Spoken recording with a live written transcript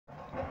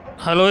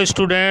Hello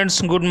students,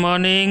 good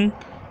morning.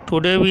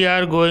 Today we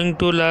are going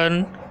to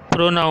learn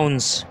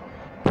pronouns.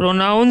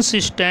 Pronouns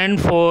stand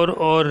for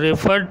or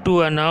refer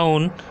to a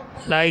noun.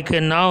 Like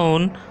a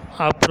noun,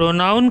 a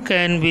pronoun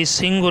can be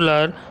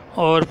singular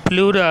or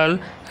plural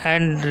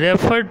and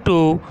refer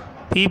to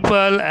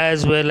people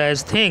as well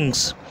as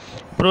things.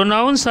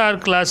 Pronouns are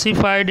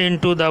classified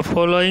into the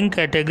following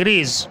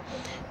categories: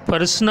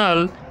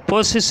 personal,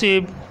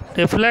 possessive,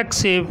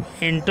 reflexive,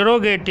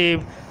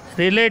 interrogative,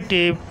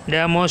 relative,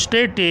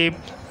 demonstrative,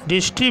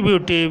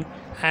 distributive,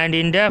 and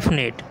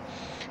indefinite.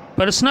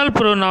 Personal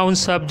pronouns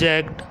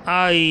subject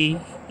I,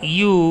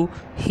 you,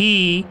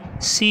 he,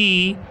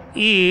 she,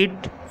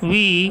 it,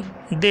 we,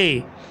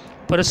 they.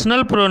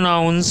 Personal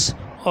pronouns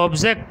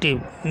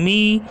objective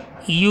me,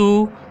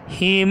 you,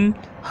 him,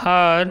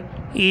 her,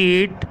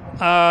 it,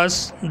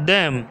 us,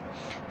 them.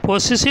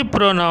 Possessive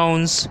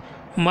pronouns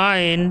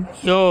mine,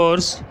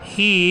 yours,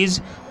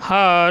 his,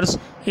 hers,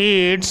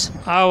 its,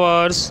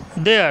 ours,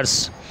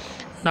 theirs.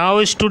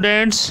 Now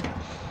students,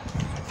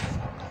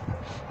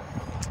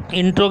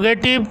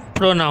 interrogative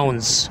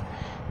pronouns.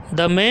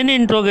 The main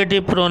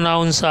interrogative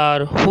pronouns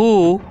are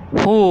who,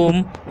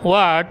 whom,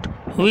 what,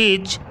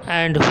 which,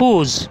 and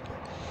whose.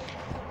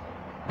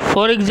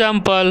 For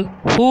example,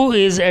 who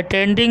is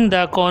attending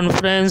the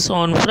conference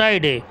on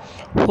Friday?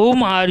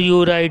 Whom are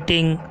you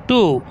writing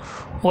to?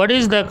 What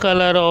is the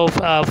color of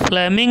a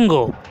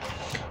flamingo?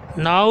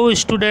 Now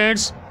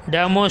students,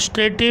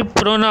 demonstrative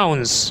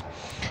pronouns.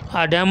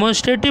 A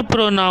demonstrative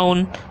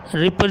pronoun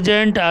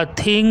represents a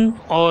thing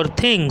or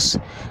things,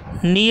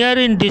 near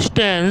in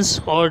distance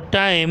or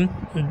time,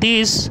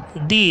 this,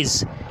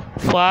 these,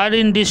 far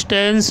in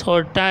distance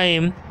or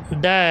time,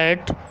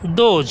 that,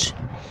 those.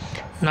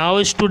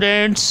 Now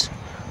students,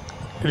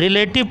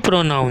 relative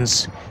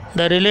pronouns.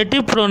 The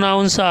relative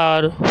pronouns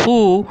are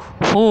who,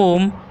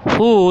 whom,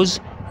 whose,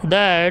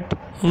 that,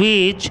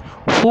 which,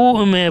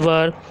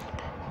 whomever,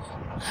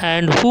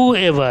 and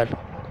whoever.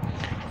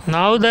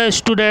 Now the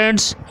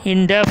students,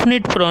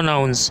 indefinite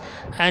pronouns.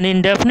 An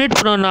indefinite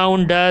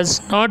pronoun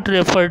does not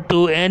refer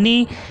to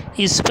any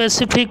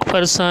specific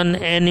person,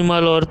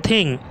 animal, or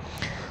thing.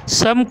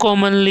 Some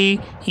commonly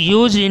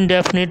used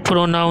indefinite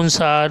pronouns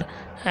are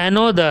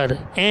another,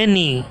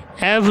 any,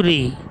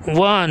 every,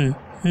 one,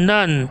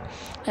 none,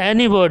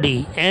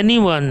 anybody,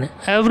 anyone,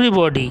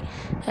 everybody,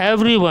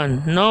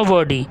 everyone,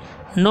 nobody,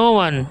 no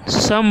one,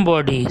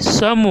 somebody,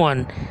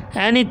 someone,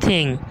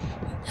 anything,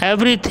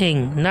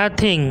 everything,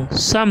 nothing,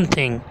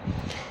 something.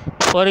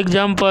 For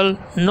example,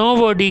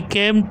 nobody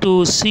came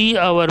to see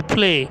our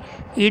play.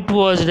 It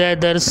was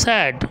rather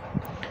sad.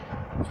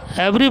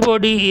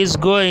 Everybody is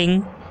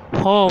going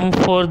home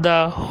for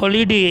the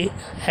holiday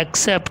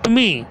except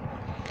me.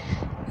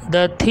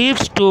 The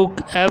thieves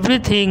took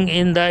everything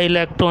in the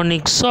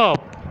electronic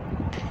shop.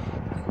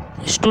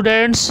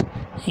 Students,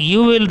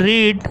 you will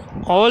read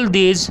all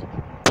these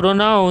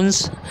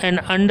pronouns and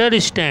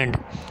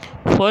understand.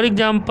 For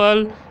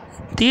example,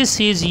 this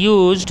is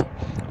used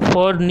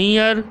for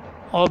near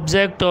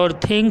object or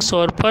things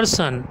or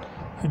person.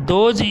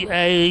 Those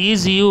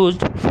is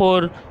used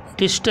for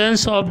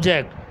distance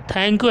object.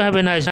 Thank you. Have a nice day.